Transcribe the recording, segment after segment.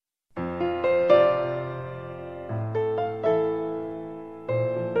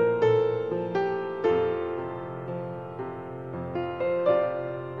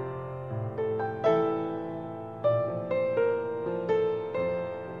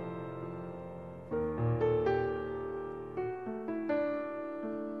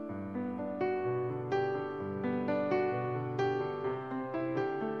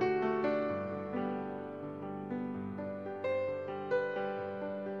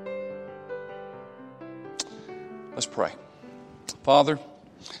Let's pray. Father,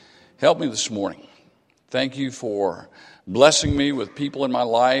 help me this morning. Thank you for blessing me with people in my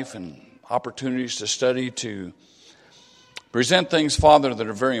life and opportunities to study, to present things, Father, that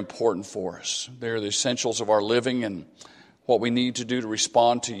are very important for us. They're the essentials of our living and what we need to do to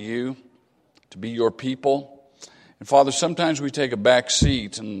respond to you, to be your people. And Father, sometimes we take a back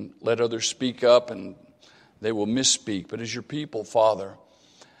seat and let others speak up and they will misspeak. But as your people, Father,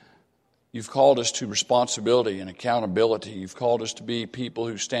 you've called us to responsibility and accountability. You've called us to be people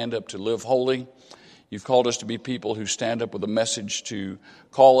who stand up to live holy. You've called us to be people who stand up with a message to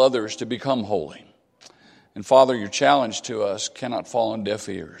call others to become holy. And Father, your challenge to us cannot fall on deaf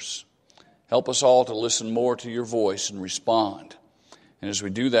ears. Help us all to listen more to your voice and respond. And as we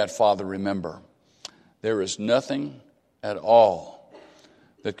do that, Father, remember, there is nothing at all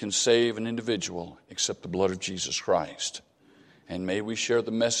that can save an individual except the blood of Jesus Christ. And may we share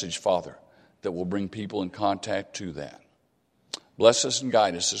the message, Father, that will bring people in contact to that. Bless us and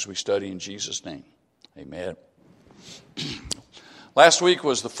guide us as we study in Jesus' name. Amen. Last week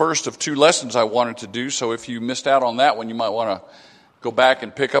was the first of two lessons I wanted to do, so if you missed out on that one, you might want to go back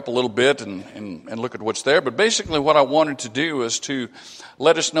and pick up a little bit and look at what's there. But basically what I wanted to do is to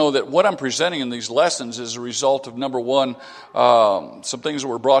let us know that what I'm presenting in these lessons is a result of, number one, some things that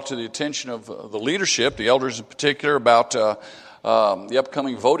were brought to the attention of the leadership, the elders in particular, about the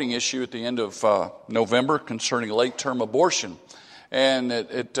upcoming voting issue at the end of November concerning late-term abortion. And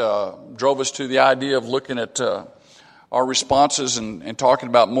it drove us to the idea of looking at our responses and talking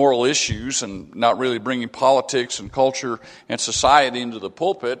about moral issues and not really bringing politics and culture and society into the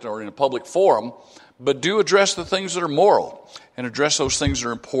pulpit or in a public forum, but do address the things that are moral and address those things that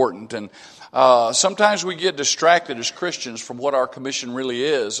are important. And sometimes we get distracted as Christians from what our commission really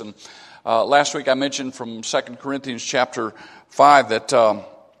is. And last week I mentioned from 2 Corinthians chapter 5 that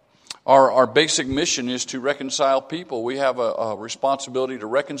our basic mission is to reconcile people. We have a responsibility to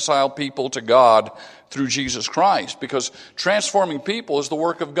reconcile people to God through Jesus Christ, because transforming people is the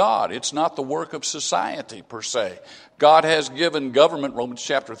work of God. It's not the work of society per se. God has given government, Romans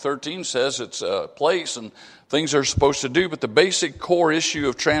chapter 13 says it's a place and things they're supposed to do, but the basic core issue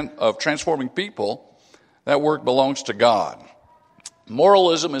of transforming people, that work belongs to God.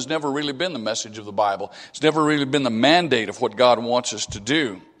 Moralism has never really been the message of the Bible. It's never really been the mandate of what God wants us to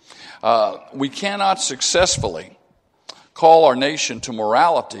do. We cannot successfully call our nation to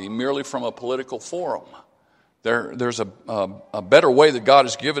morality merely from a political forum. There's a better way that God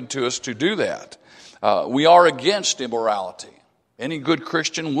has given to us to do that. We are against immorality. Any good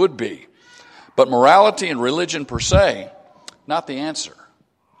Christian would be. But morality and religion per se, not the answer.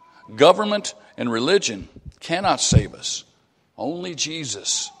 Government and religion cannot save us. Only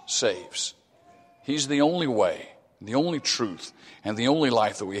Jesus saves. He's the only way, the only truth, and the only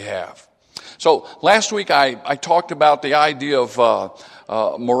life that we have. So last week I talked about the idea of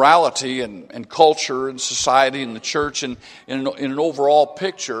morality and culture and society and the church in an overall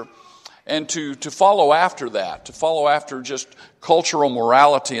picture, and to follow after that, to follow after just cultural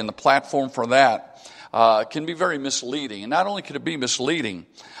morality and the platform for that can be very misleading. And not only can it be misleading,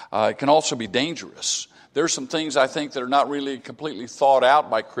 it can also be dangerous. There's some things I think that are not really completely thought out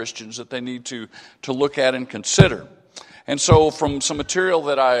by Christians that they need to look at and consider. And so from some material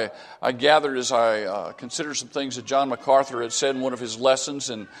that I gathered as I considered some things that John MacArthur had said in one of his lessons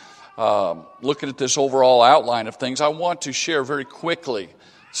and looking at this overall outline of things, I want to share very quickly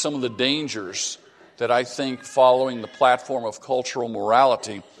some of the dangers that I think following the platform of cultural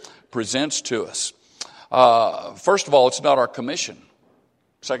morality presents to us. First of all, it's not our commission.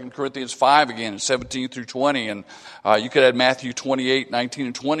 2 Corinthians 5 again, 17 through 20, and you could add Matthew 28, 19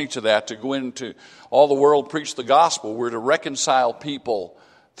 and 20 to that, to go into all the world, preach the gospel. We're to reconcile people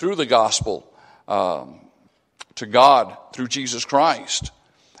through the gospel to God through Jesus Christ.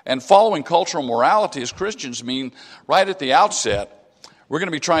 And following cultural morality as Christians mean right at the outset, we're going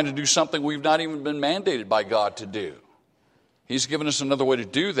to be trying to do something we've not even been mandated by God to do. He's given us another way to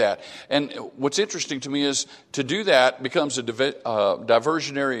do that. And what's interesting to me is to do that becomes a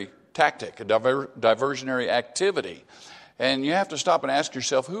diversionary tactic, a diversionary activity. And you have to stop and ask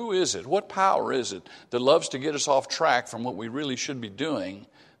yourself, who is it? What power is it that loves to get us off track from what we really should be doing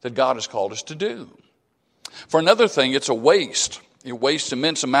that God has called us to do? For another thing, it's a waste. It wastes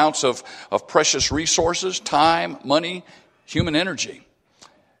immense amounts of precious resources, time, money, human energy.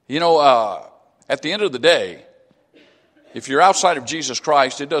 You know, at the end of the day, if you're outside of Jesus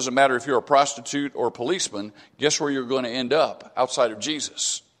Christ, it doesn't matter if you're a prostitute or a policeman. Guess where you're going to end up? Outside of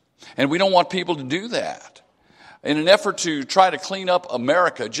Jesus. And we don't want people to do that. in an effort to try to clean up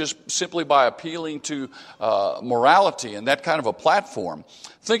America just simply by appealing to morality and that kind of a platform.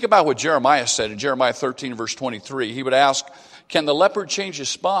 Think about what Jeremiah said in Jeremiah 13, verse 23. He would ask, can the leopard change his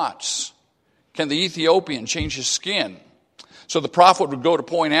spots? Can the Ethiopian change his skin? So the prophet would go to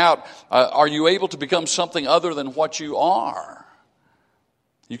point out, are you able to become something other than what you are?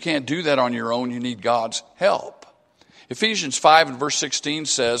 You can't do that on your own. You need God's help. Ephesians 5 and verse 16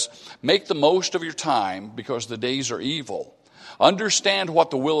 says, make the most of your time because the days are evil. Understand what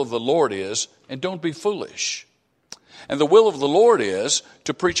the will of the Lord is and don't be foolish. And the will of the Lord is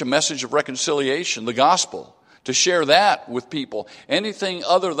to preach a message of reconciliation, the gospel, to share that with people. Anything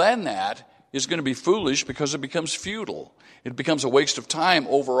other than that is going to be foolish because it becomes futile. It becomes a waste of time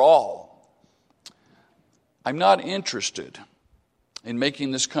overall. I'm not interested in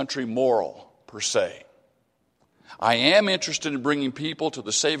making this country moral per se. I am interested in bringing people to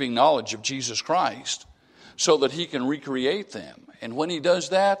the saving knowledge of Jesus Christ so that he can recreate them. And when he does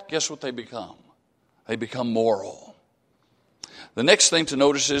that, guess what they become? They become moral. The next thing to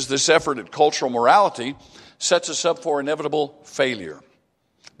notice is this effort at cultural morality sets us up for inevitable failure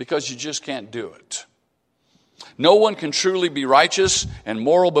because you just can't do it. No one can truly be righteous and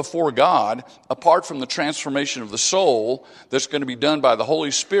moral before God apart from the transformation of the soul that's going to be done by the Holy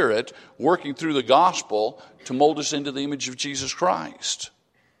Spirit working through the gospel to mold us into the image of Jesus Christ.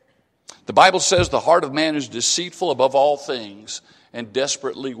 The Bible says the heart of man is deceitful above all things and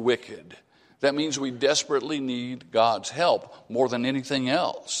desperately wicked. That means we desperately need God's help more than anything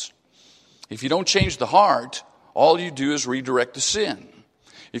else. If you don't change the heart, all you do is redirect the sin.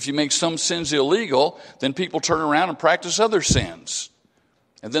 If you make some sins illegal, then people turn around and practice other sins.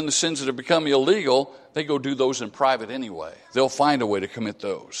 And then the sins that have become illegal, they go do those in private anyway. They'll find a way to commit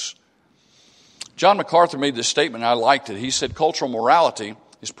those. John MacArthur made this statement, and I liked it. He said, cultural morality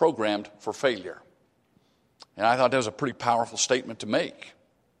is programmed for failure. And I thought that was a pretty powerful statement to make.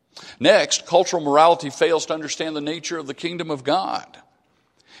 Next, cultural morality fails to understand the nature of the kingdom of God.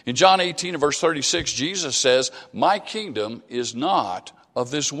 In John 18 and verse 36, Jesus says, my kingdom is not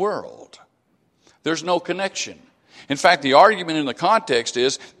of this world. There's no connection. In fact, the argument in the context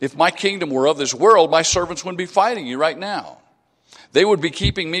is, if my kingdom were of this world, my servants wouldn't be fighting you right now. They would be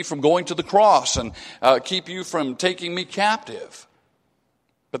keeping me from going to the cross and keep you from taking me captive.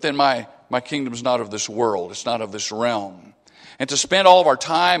 But then my kingdom's not of this world. It's not of this realm. And to spend all of our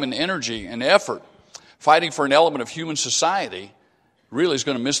time and energy and effort fighting for an element of human society really is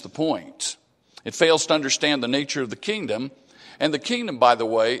going to miss the point. It fails to understand the nature of the kingdom. And the kingdom, by the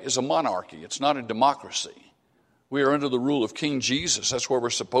way, is a monarchy. It's not a democracy. We are under the rule of King Jesus. That's where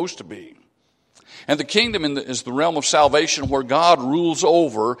we're supposed to be. And the kingdom is the realm of salvation where God rules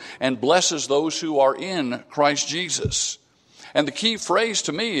over and blesses those who are in Christ Jesus. And the key phrase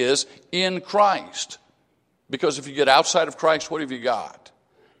to me is in Christ. Because if you get outside of Christ, what have you got?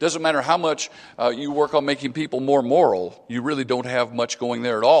 Doesn't matter how much you work on making people more moral, you really don't have much going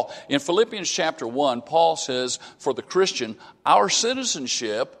there at all. In Philippians chapter 1, Paul says, for the Christian, our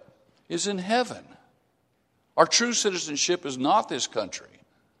citizenship is in heaven. Our true citizenship is not this country.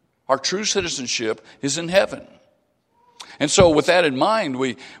 Our true citizenship is in heaven. And so with that in mind,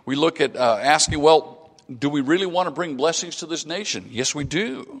 we look at asking, well, do we really want to bring blessings to this nation? Yes, we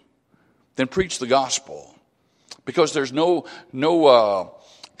do. Then preach the gospel. Because there's no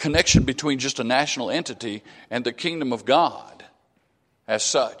connection between just a national entity and the kingdom of God as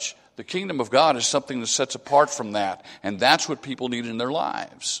such. The kingdom of God is something that sets apart from that, and that's what people need in their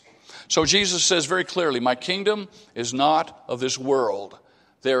lives. So Jesus says very clearly, my kingdom is not of this world.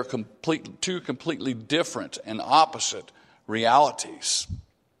 They are two completely different and opposite realities.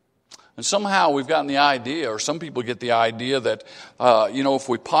 And somehow we've gotten the idea, or some people get the idea that, if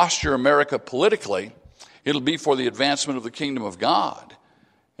we posture America politically, it'll be for the advancement of the kingdom of God.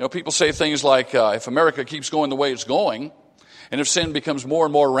 People say things like, if America keeps going the way it's going, and if sin becomes more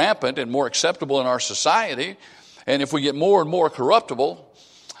and more rampant and more acceptable in our society, and if we get more and more corruptible,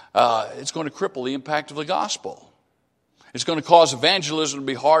 it's going to cripple the impact of the gospel. It's going to cause evangelism to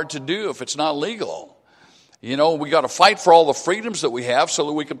be hard to do if it's not legal. We got to fight for all the freedoms that we have so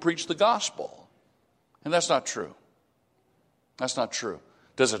that we can preach the gospel. And that's not true. That's not true.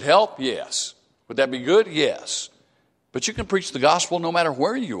 Does it help? Yes. Would that be good? Yes. But you can preach the gospel no matter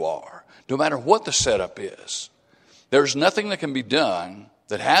where you are, no matter what the setup is. There's nothing that can be done,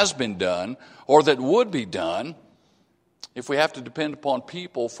 that has been done, or that would be done if we have to depend upon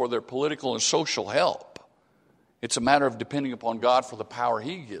people for their political and social help. It's a matter of depending upon God for the power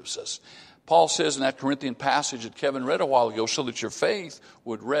he gives us. Paul says in that Corinthian passage that Kevin read a while ago, so that your faith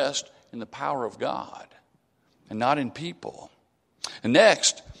would rest in the power of God and not in people. And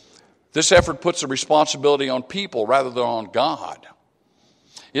next, This effort puts the responsibility on people rather than on God.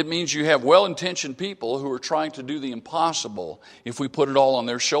 It means you have well-intentioned people who are trying to do the impossible if we put it all on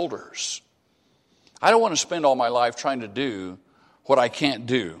their shoulders. I don't want to spend all my life trying to do what I can't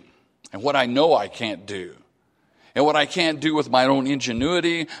do and what I know I can't do. And what I can't do with my own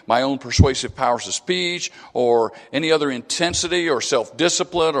ingenuity, my own persuasive powers of speech, or any other intensity or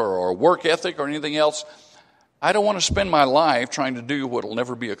self-discipline or work ethic or anything else. I don't want to spend my life trying to do what will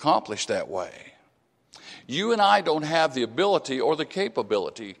never be accomplished that way. You and I don't have the ability or the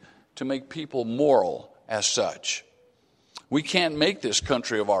capability to make people moral as such. We can't make this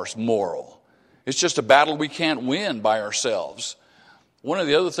country of ours moral. It's just a battle we can't win by ourselves. One of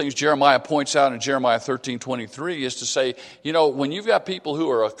the other things Jeremiah points out in Jeremiah 13:23 is to say, when you've got people who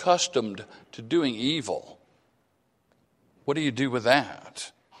are accustomed to doing evil, what do you do with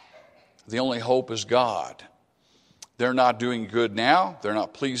that? The only hope is God. They're not doing good now. They're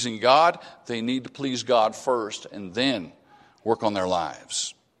not pleasing God. They need to please God first and then work on their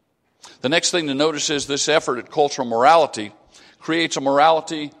lives. The next thing to notice is this effort at cultural morality creates a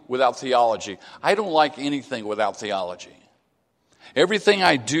morality without theology. I don't like anything without theology. Everything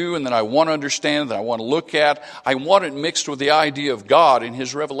I do and that I want to understand, that I want to look at, I want it mixed with the idea of God in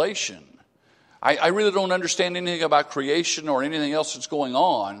His revelation. I really don't understand anything about creation or anything else that's going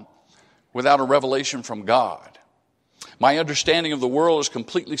on without a revelation from God. My understanding of the world is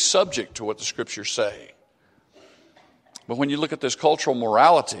completely subject to what the Scriptures say. But when you look at this cultural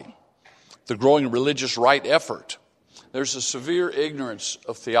morality, the growing religious right effort, there's a severe ignorance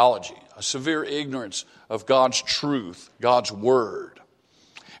of theology, a severe ignorance of God's truth, God's Word.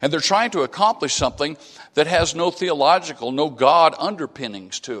 And they're trying to accomplish something that has no theological, no God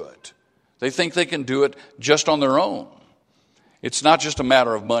underpinnings to it. They think they can do it just on their own. It's not just a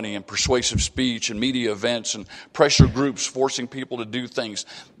matter of money and persuasive speech and media events and pressure groups forcing people to do things.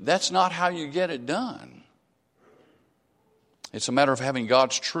 That's not how you get it done. It's a matter of having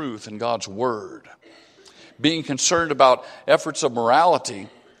God's truth and God's Word. Being concerned about efforts of morality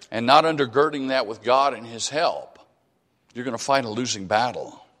and not undergirding that with God and His help, you're going to fight a losing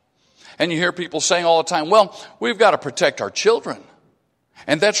battle. And you hear people saying all the time, well, we've got to protect our children.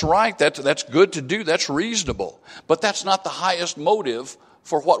 And that's right, that's good to do, that's reasonable. But that's not the highest motive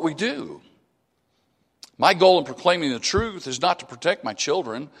for what we do. My goal in proclaiming the truth is not to protect my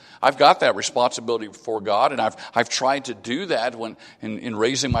children. I've got that responsibility before God, and I've tried to do that in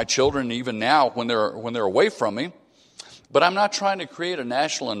raising my children, even now when they're away from me. But I'm not trying to create a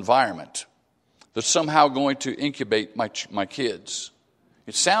national environment that's somehow going to incubate my kids.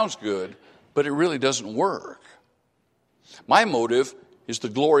 It sounds good, but it really doesn't work. My motive is the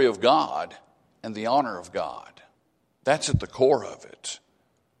glory of God and the honor of God. That's at the core of it.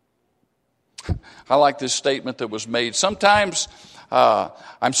 I like this statement that was made. Sometimes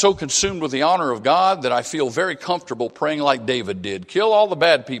I'm so consumed with the honor of God that I feel very comfortable praying like David did. Kill all the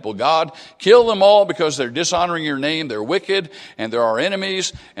bad people, God. Kill them all because they're dishonoring your name. They're wicked and they're our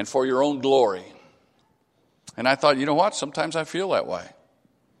enemies and for your own glory. And I thought, you know what? Sometimes I feel that way.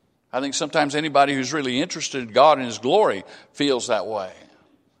 I think sometimes anybody who's really interested in God and His glory feels that way.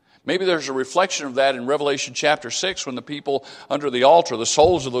 Maybe there's a reflection of that in Revelation chapter 6 when the people under the altar, the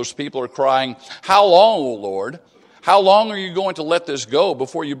souls of those people are crying, how long, O Lord? How long are you going to let this go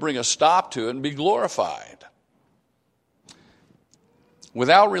before you bring a stop to it and be glorified?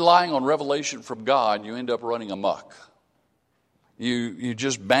 Without relying on revelation from God, you end up running amok. You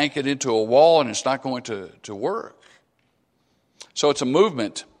just bank it into a wall and it's not going to work. So it's a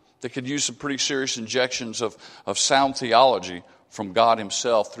movement that could use some pretty serious injections of sound theology from God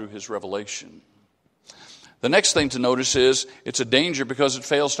Himself through His revelation. The next thing to notice is it's a danger because it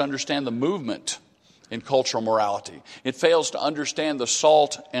fails to understand the movement in cultural morality. It fails to understand the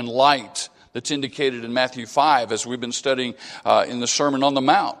salt and light that's indicated in Matthew 5 as we've been studying in the Sermon on the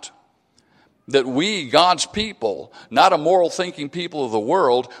Mount. That we, God's people, not a moral thinking people of the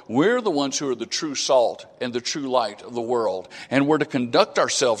world, we're the ones who are the true salt and the true light of the world. And we're to conduct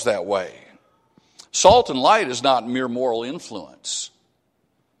ourselves that way. Salt and light is not mere moral influence.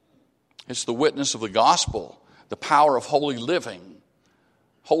 It's the witness of the gospel, the power of holy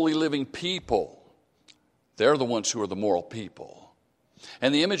living people. They're the ones who are the moral people.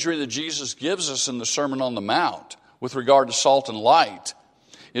 And the imagery that Jesus gives us in the Sermon on the Mount with regard to salt and light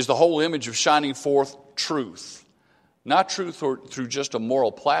is the whole image of shining forth truth. Not truth through just a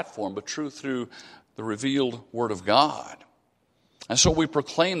moral platform, but truth through the revealed Word of God. And so we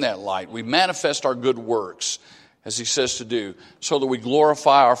proclaim that light. We manifest our good works, as He says to do, so that we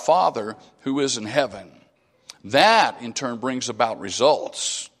glorify our Father who is in heaven. That, in turn, brings about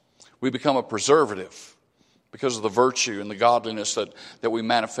results. We become a preservative. because of the virtue and the godliness that we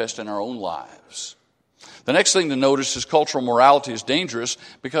manifest in our own lives. The next thing to notice is cultural morality is dangerous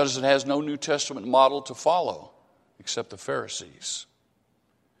because it has no New Testament model to follow except the Pharisees.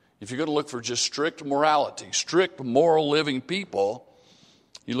 If you're going to look for just strict morality, strict moral living people,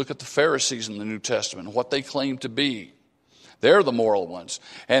 you look at the Pharisees in the New Testament, what they claim to be. They're the moral ones.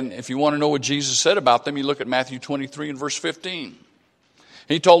 And if you want to know what Jesus said about them, you look at Matthew 23 and verse 15.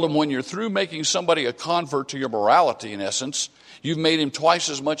 He told them, when you're through making somebody a convert to your morality, in essence, you've made him twice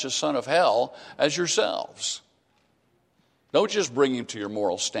as much a son of hell as yourselves. Don't just bring him to your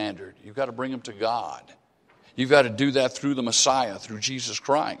moral standard. You've got to bring him to God. You've got to do that through the Messiah, through Jesus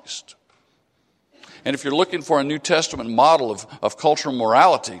Christ. And if you're looking for a New Testament model of cultural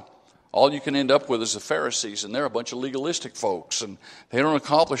morality, all you can end up with is the Pharisees, and they're a bunch of legalistic folks, and they don't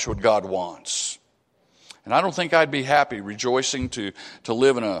accomplish what God wants. And I don't think I'd be happy rejoicing to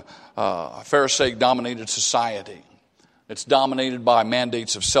live in a Pharisaic-dominated society. It's dominated by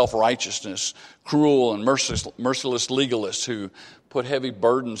mandates of self-righteousness, cruel and merciless legalists who put heavy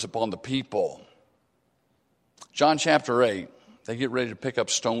burdens upon the people. John chapter 8, they get ready to pick up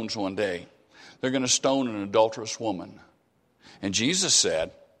stones one day. They're going to stone an adulterous woman. And Jesus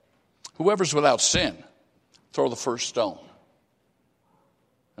said, whoever's without sin, throw the first stone.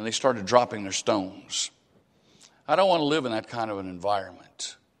 And they started dropping their stones. I don't want to live in that kind of an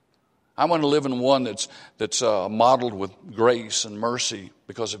environment. I want to live in one that's modeled with grace and mercy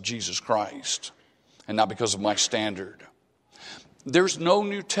because of Jesus Christ and not because of my standard. There's no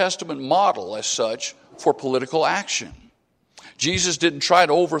New Testament model as such for political action. Jesus didn't try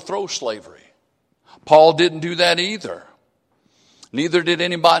to overthrow slavery. Paul didn't do that either. Neither did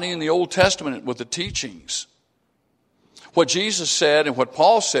anybody in the Old Testament with the teachings. What Jesus said and what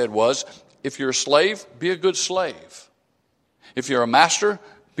Paul said was, if you're a slave, be a good slave. If you're a master,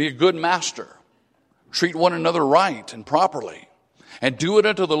 be a good master. Treat one another right and properly. And do it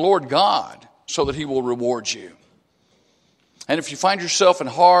unto the Lord God so that he will reward you. And if you find yourself in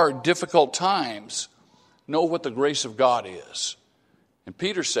hard, difficult times, know what the grace of God is. And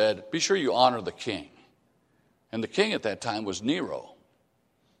Peter said, be sure you honor the king. And the king at that time was Nero.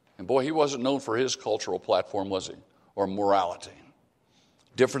 And boy, he wasn't known for his cultural platform, was he? Or morality.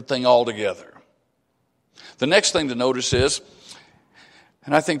 Different thing altogether. The next thing to notice is,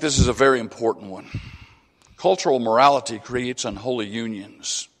 and I think this is a very important one, cultural morality creates unholy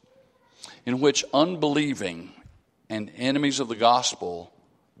unions in which unbelieving and enemies of the gospel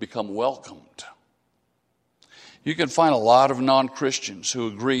become welcomed. You can find a lot of non-Christians who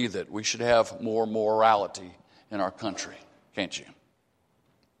agree that we should have more morality in our country, can't you?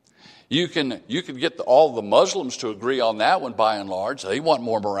 You can get all the Muslims to agree on that one by and large. They want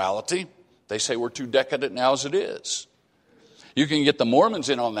more morality. They say we're too decadent now as it is. You can get the Mormons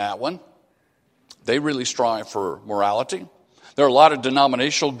in on that one. They really strive for morality. There are a lot of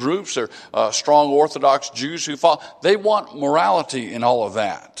denominational groups. There are strong Orthodox Jews who follow. They want morality in all of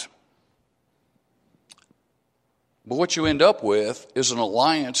that. But what you end up with is an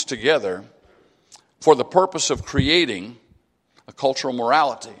alliance together for the purpose of creating a cultural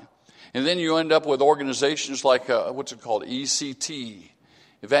morality. And then you end up with organizations like, what's it called, ECT,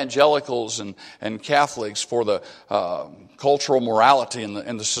 evangelicals and Catholics for the cultural morality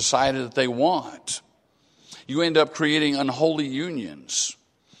and the society that they want. You end up creating unholy unions.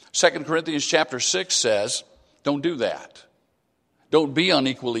 2 Corinthians chapter 6 says, don't do that. Don't be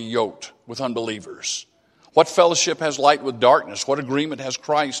unequally yoked with unbelievers. What fellowship has light with darkness? What agreement has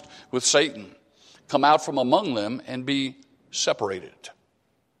Christ with Satan? Come out from among them and be separated.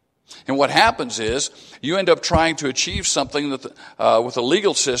 And what happens is you end up trying to achieve something that with a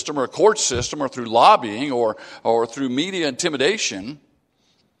legal system or a court system or through lobbying or through media intimidation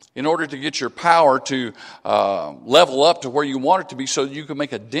in order to get your power to level up to where you want it to be so that you can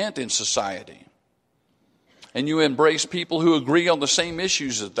make a dent in society. And you embrace people who agree on the same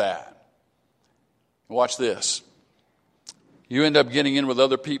issues as that. Watch this. You end up getting in with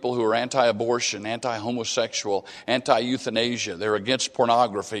other people who are anti-abortion, anti-homosexual, anti-euthanasia. They're against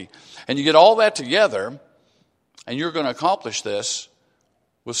pornography. And you get all that together, and you're going to accomplish this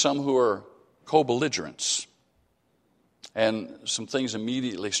with some who are co-belligerents. And some things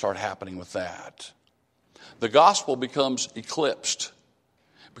immediately start happening with that. The gospel becomes eclipsed.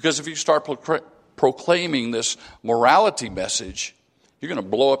 Because if you start proclaiming this morality message, you're going to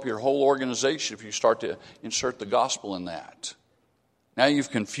blow up your whole organization if you start to insert the gospel in that. Now you've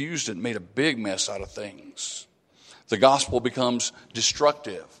confused it and made a big mess out of things. The gospel becomes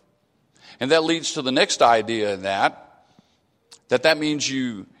destructive. And that leads to the next idea in that means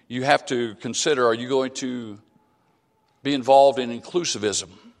you have to consider, are you going to be involved in inclusivism?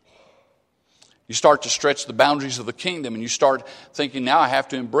 You start to stretch the boundaries of the kingdom, and you start thinking, now I have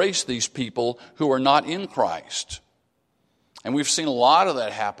to embrace these people who are not in Christ. And we've seen a lot of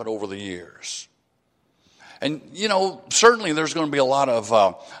that happen over the years. And, certainly there's going to be a lot of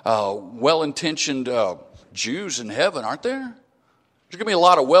well-intentioned Jews in heaven, aren't there? There's going to be a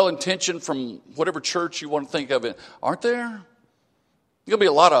lot of well-intentioned from whatever church you want to think of it, aren't there? There's going to be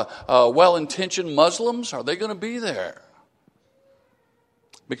a lot of well-intentioned Muslims. Are they going to be there?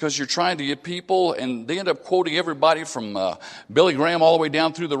 Because you're trying to get people, and they end up quoting everybody from Billy Graham all the way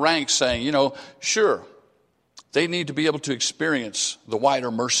down through the ranks saying, sure, they need to be able to experience the wider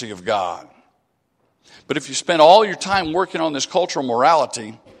mercy of God. But if you spend all your time working on this cultural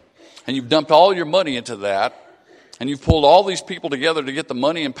morality, and you've dumped all your money into that, and you've pulled all these people together to get the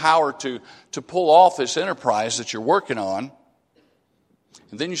money and power to pull off this enterprise that you're working on,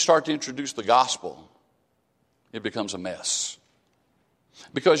 and then you start to introduce the gospel, it becomes a mess.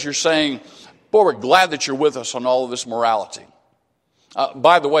 Because you're saying, boy, we're glad that you're with us on all of this morality.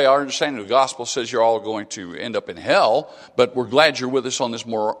 By the way, our understanding of the gospel says you're all going to end up in hell, but we're glad you're with us on this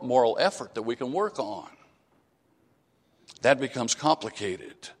moral effort that we can work on. That becomes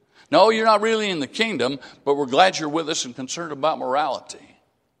complicated. No, you're not really in the kingdom, but we're glad you're with us and concerned about morality.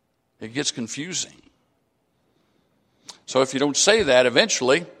 It gets confusing. So if you don't say that,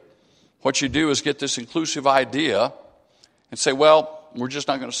 eventually, what you do is get this inclusive idea and say, well, we're just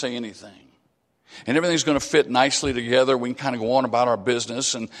not going to say anything. And everything's going to fit nicely together. We can kind of go on about our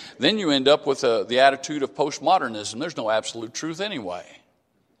business. And then you end up with the attitude of postmodernism. There's no absolute truth anyway.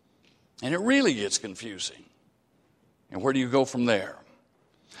 And it really gets confusing. And where do you go from there?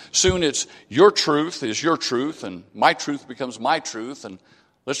 Soon it's your truth is your truth, and my truth becomes my truth. And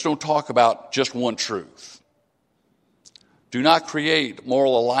let's don't talk about just one truth. Do not create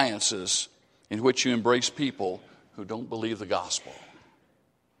moral alliances in which you embrace people who don't believe the gospel.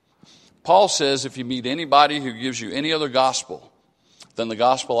 Paul says if you meet anybody who gives you any other gospel than the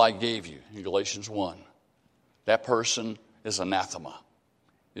gospel I gave you, in Galatians 1, that person is anathema,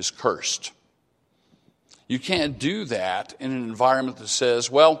 is cursed. You can't do that in an environment that says,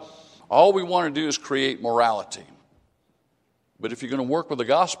 well, all we want to do is create morality. But if you're going to work with the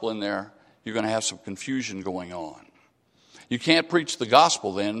gospel in there, you're going to have some confusion going on. You can't preach the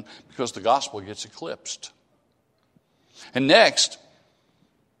gospel then because the gospel gets eclipsed. And next,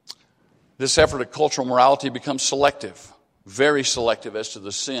 this effort at cultural morality becomes selective, very selective as to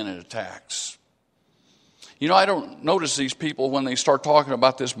the sin it attacks. I don't notice these people when they start talking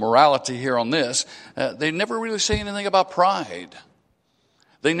about this morality here on this, they never really say anything about pride.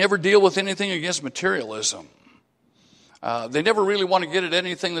 They never deal with anything against materialism. They never really want to get at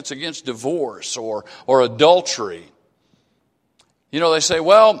anything that's against divorce or adultery. They say,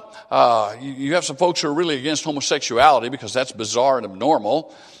 well, you have some folks who are really against homosexuality because that's bizarre and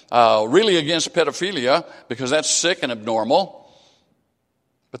abnormal. Really against pedophilia because that's sick and abnormal.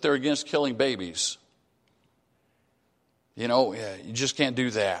 But they're against killing babies. You just can't do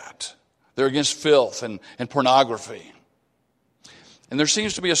that. They're against filth and pornography. And there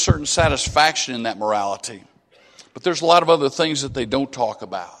seems to be a certain satisfaction in that morality. But there's a lot of other things that they don't talk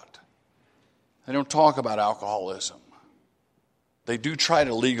about. They don't talk about alcoholism. They do try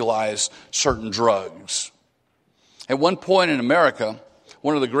to legalize certain drugs. At one point in America,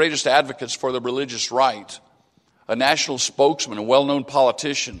 one of the greatest advocates for the religious right, a national spokesman, a well-known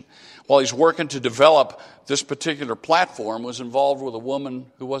politician, while he's working to develop this particular platform, was involved with a woman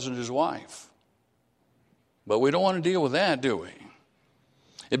who wasn't his wife. But we don't want to deal with that, do we?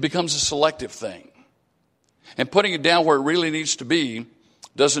 It becomes a selective thing. And putting it down where it really needs to be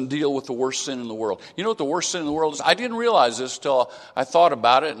doesn't deal with the worst sin in the world. You know what the worst sin in the world is? I didn't realize this till I thought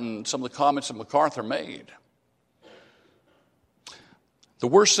about it and some of the comments that MacArthur made. The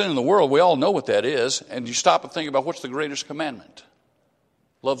worst sin in the world, we all know what that is, and you stop and think about what's the greatest commandment.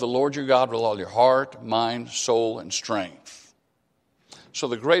 Love the Lord your God with all your heart, mind, soul, and strength. So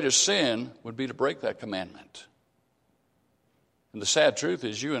the greatest sin would be to break that commandment. And the sad truth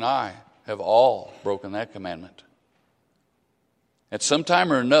is you and I have all broken that commandment. At some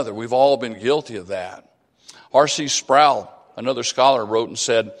time or another, we've all been guilty of that. R.C. Sproul, another scholar, wrote and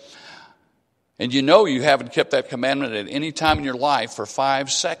said, and you haven't kept that commandment at any time in your life for 5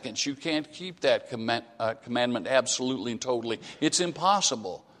 seconds. You can't keep that commandment absolutely and totally. It's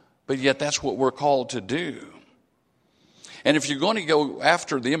impossible. But yet that's what we're called to do. And if you're going to go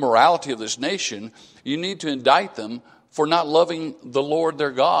after the immorality of this nation, you need to indict them for not loving the Lord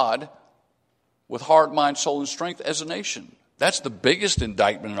their God with heart, mind, soul, and strength as a nation. That's the biggest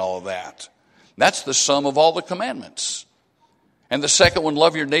indictment in all of that. That's the sum of all the commandments. And the second one,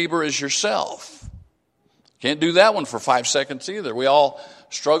 love your neighbor as yourself. Can't do that one for 5 seconds either. We all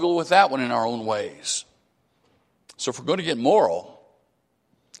struggle with that one in our own ways. So if we're going to get moral,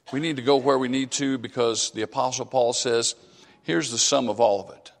 we need to go where we need to, because the Apostle Paul says, here's the sum of all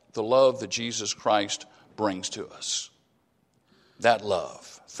of it. The love that Jesus Christ brings to us. That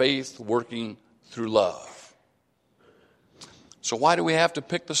love. Faith working through love. So why do we have to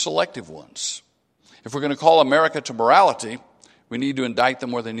pick the selective ones? If we're going to call America to morality, we need to indict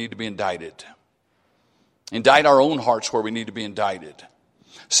them where they need to be indicted. Indict our own hearts where we need to be indicted.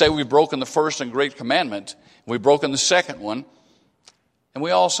 Say we've broken the first and great commandment, we've broken the second one, and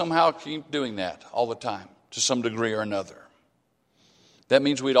we all somehow keep doing that all the time to some degree or another. That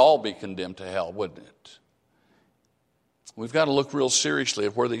means we'd all be condemned to hell, wouldn't it? We've got to look real seriously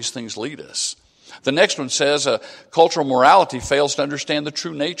at where these things lead us. The next one says cultural morality fails to understand the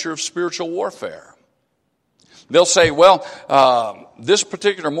true nature of spiritual warfare. They'll say, well, this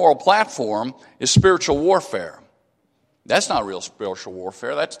particular moral platform is spiritual warfare. That's not real spiritual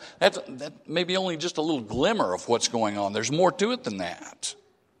warfare. That may be only just a little glimmer of what's going on. There's more to it than that.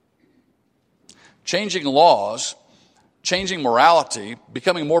 Changing laws, changing morality,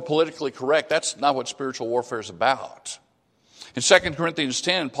 becoming more politically correct, that's not what spiritual warfare is about. In 2 Corinthians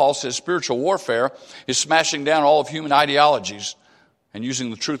 10, Paul says spiritual warfare is smashing down all of human ideologies and using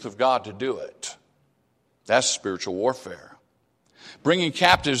the truth of God to do it. That's spiritual warfare. Bringing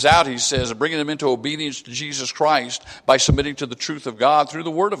captives out, he says, and bringing them into obedience to Jesus Christ by submitting to the truth of God through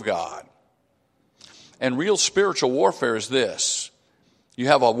the Word of God. And real spiritual warfare is this. You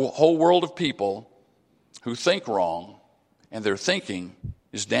have a whole world of people who think wrong, and their thinking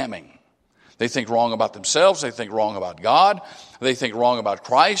is damning. They think wrong about themselves. They think wrong about God. They think wrong about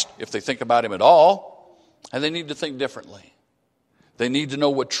Christ, if they think about Him at all. And they need to think differently. They need to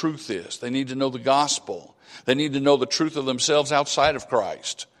know what truth is. They need to know the gospel. They need to know the truth of themselves outside of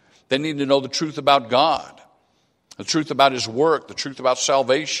Christ. They need to know the truth about God, the truth about His work, the truth about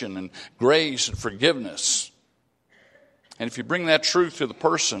salvation and grace and forgiveness. And if you bring that truth to the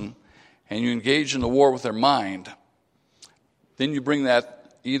person and you engage in the war with their mind, then you bring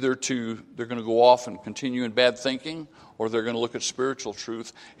that either to they're going to go off and continue in bad thinking, or they're going to look at spiritual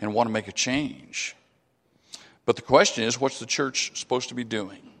truth and want to make a change. But the question is, what's the church supposed to be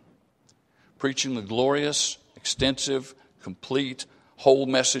doing? Preaching the glorious, extensive, complete, whole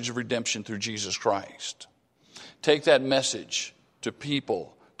message of redemption through Jesus Christ. Take that message to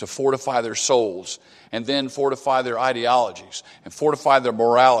people to fortify their souls, and then fortify their ideologies, and fortify their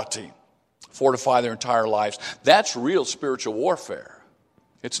morality, fortify their entire lives. That's real spiritual warfare.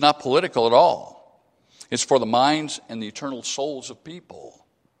 It's not political at all. It's for the minds and the eternal souls of people,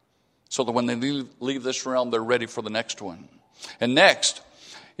 so that when they leave this realm, they're ready for the next one. And next,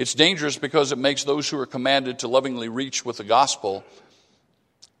 it's dangerous because it makes those who are commanded to lovingly reach with the gospel,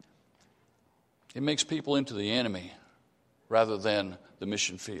 it makes people into the enemy rather than the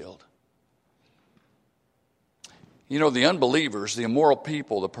mission field. You know, the unbelievers, the immoral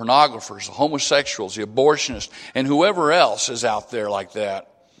people, the pornographers, the homosexuals, the abortionists, and whoever else is out there like that,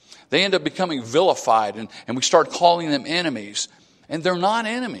 they end up becoming vilified, and we start calling them enemies. And they're not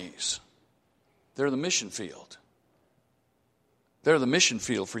enemies. They're the mission field. They're the mission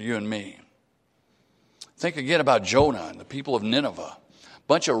field for you and me. Think again about Jonah and the people of Nineveh.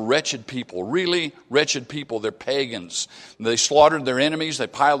 Bunch of wretched people, really wretched people. They're pagans. They slaughtered their enemies. They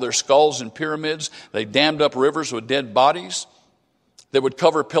piled their skulls in pyramids. They dammed up rivers with dead bodies. They would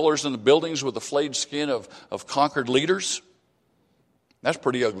cover pillars in the buildings with the flayed skin of conquered leaders. That's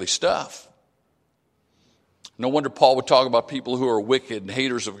pretty ugly stuff. No wonder Paul would talk about people who are wicked and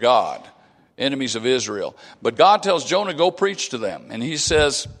haters of God, enemies of Israel. But God tells Jonah, go preach to them. And he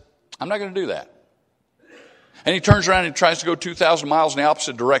says, I'm not going to do that. And he turns around and tries to go 2,000 miles in the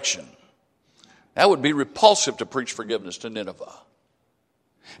opposite direction. That would be repulsive to preach forgiveness to Nineveh.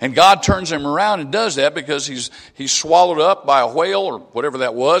 And God turns him around and does that because he's swallowed up by a whale or whatever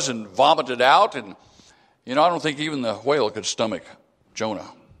that was and vomited out. And, I don't think even the whale could stomach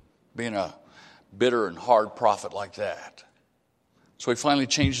Jonah being a bitter and hard prophet like that. So he finally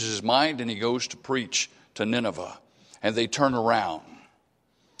changes his mind and he goes to preach to Nineveh. And they turn around.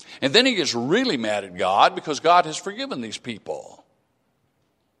 And then he gets really mad at God because God has forgiven these people.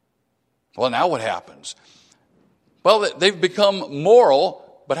 Well, now what happens? Well, they've become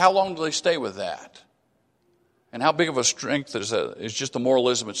moral, but how long do they stay with that? And how big of a strength is just the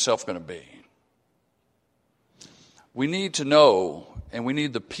moralism itself going to be? We need to know, and we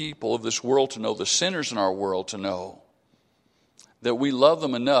need the people of this world to know, the sinners in our world to know, that we love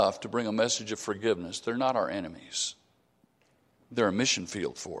them enough to bring a message of forgiveness. They're not our enemies. They're a mission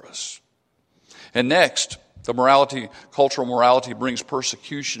field for us. And next, Cultural morality brings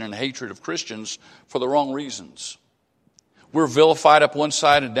persecution and hatred of Christians for the wrong reasons. We're vilified up one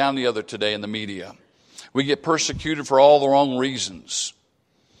side and down the other today in the media. We get persecuted for all the wrong reasons.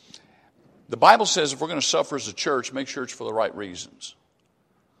 The Bible says if we're going to suffer as a church, make sure it's for the right reasons.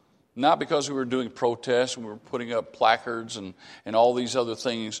 Not because we were doing protests and we were putting up placards and all these other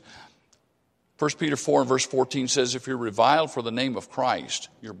things. 1 Peter 4 and verse 14 says, if you're reviled for the name of Christ,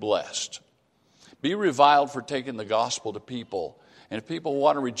 you're blessed. Be reviled for taking the gospel to people. And if people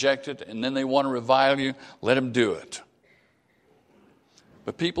want to reject it and then they want to revile you, let them do it.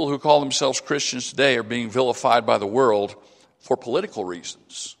 But people who call themselves Christians today are being vilified by the world for political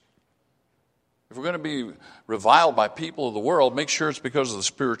reasons. If we're going to be reviled by people of the world, make sure it's because of the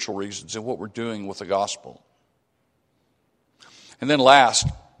spiritual reasons and what we're doing with the gospel. And then last,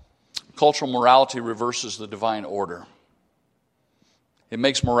 cultural morality reverses the divine order. It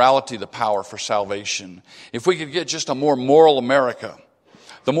makes morality the power for salvation. If we could get just a more moral America,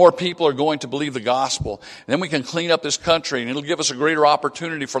 the more people are going to believe the gospel. And then we can clean up this country and it'll give us a greater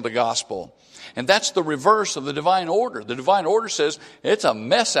opportunity for the gospel. And that's the reverse of the divine order. The divine order says it's a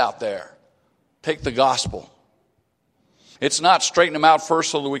mess out there. Take the gospel. It's not straighten them out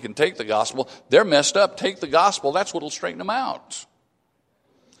first so that we can take the gospel. They're messed up. Take the gospel. That's what will straighten them out.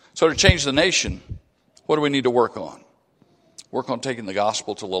 So to change the nation, what do we need to work on? Work on taking the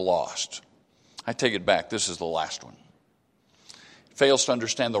gospel to the lost. I take it back. This is the last one. Fails to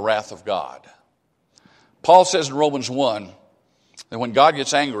understand the wrath of God. Paul says in Romans 1 that when God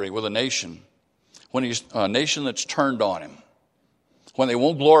gets angry with a nation, when he's a nation that's turned on him, when they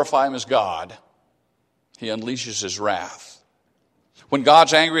won't glorify him as God, he unleashes his wrath. When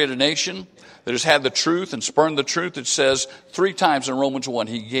God's angry at a nation that has had the truth and spurned the truth, it says 3 times in Romans 1,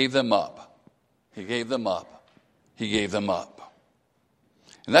 he gave them up. He gave them up. He gave them up.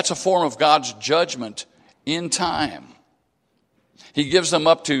 And that's a form of God's judgment in time. He gives them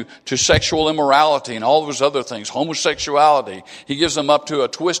up to sexual immorality and all those other things, homosexuality. He gives them up to a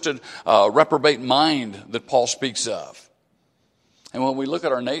twisted, reprobate mind that Paul speaks of. And when we look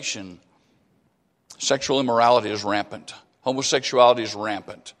at our nation, sexual immorality is rampant. Homosexuality is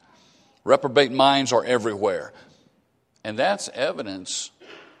rampant. Reprobate minds are everywhere. And that's evidence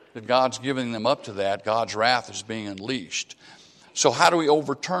that God's giving them up to that. God's wrath is being unleashed. So how do we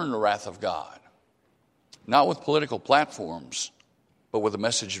overturn the wrath of God? Not with political platforms, but with the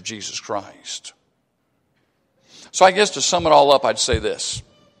message of Jesus Christ. So I guess to sum it all up, I'd say this.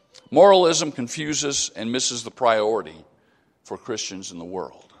 Moralism confuses and misses the priority for Christians in the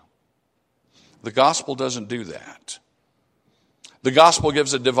world. The gospel doesn't do that. The gospel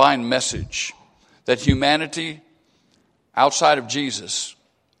gives a divine message that humanity outside of Jesus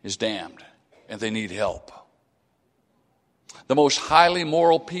is damned and they need help. The most highly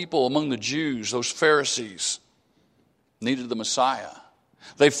moral people among the Jews, those Pharisees, needed the Messiah.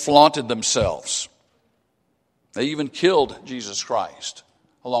 They flaunted themselves. They even killed Jesus Christ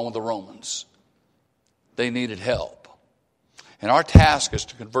along with the Romans. They needed help. And our task is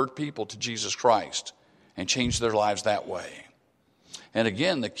to convert people to Jesus Christ and change their lives that way. And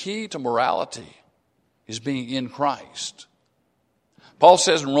again, the key to morality is being in Christ. Paul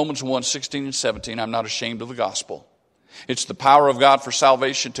says in Romans 1, 16 and 17, I'm not ashamed of the gospel. It's the power of God for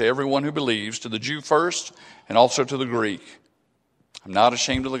salvation to everyone who believes, to the Jew first and also to the Greek. I'm not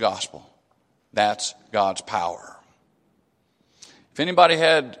ashamed of the gospel. That's God's power. If anybody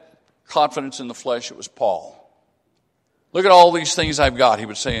had confidence in the flesh, it was Paul. Look at all these things I've got, he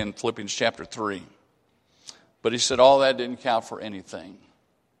would say in Philippians chapter 3. But he said all that didn't count for anything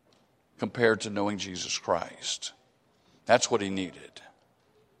compared to knowing Jesus Christ. That's what he needed.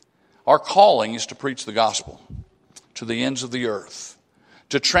 Our calling is to preach the gospel to the ends of the earth,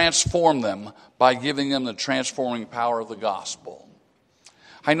 to transform them by giving them the transforming power of the gospel.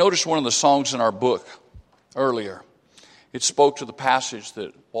 I noticed one of the songs in our book earlier. It spoke to the passage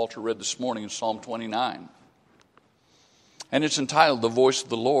that Walter read this morning in Psalm 29. And it's entitled, The Voice of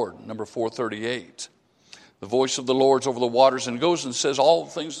the Lord, number 438. The voice of the Lord's over the waters, and goes and says all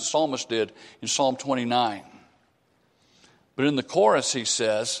the things the psalmist did in Psalm 29. But in the chorus he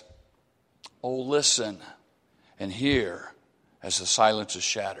says, oh, listen and hear as the silence is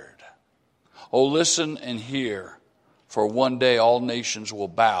shattered. Oh, listen and hear, for one day all nations will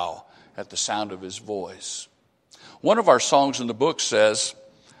bow at the sound of his voice. One of our songs in the book says,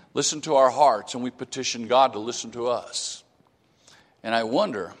 listen to our hearts, and we petition God to listen to us. And I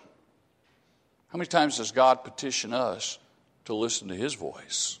wonder, how many times does God petition us to listen to his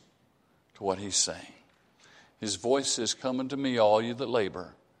voice, to what he's saying? His voice says, come unto me, all you that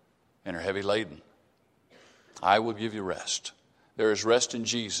labor and are heavy laden. I will give you rest. There is rest in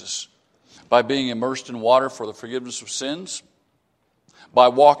Jesus. by being immersed in water for the forgiveness of sins, by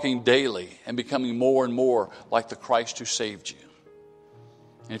walking daily and becoming more and more like the Christ who saved you.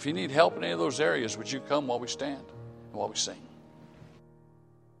 And if you need help in any of those areas, would you come while we stand and while we sing?